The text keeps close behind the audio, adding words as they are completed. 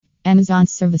Amazon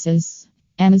services.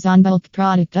 Amazon bulk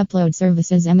product upload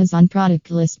services. Amazon product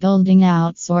list building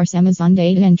outsource. Amazon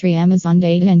data entry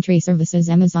services.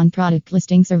 Amazon product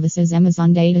listing services.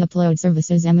 Amazon data upload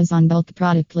services. Amazon bulk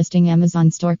product listing.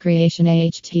 Amazon store creation.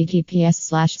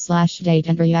 https://date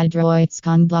entry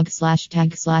adroits.com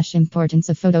blog/tag/importance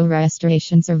of photo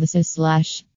restoration services/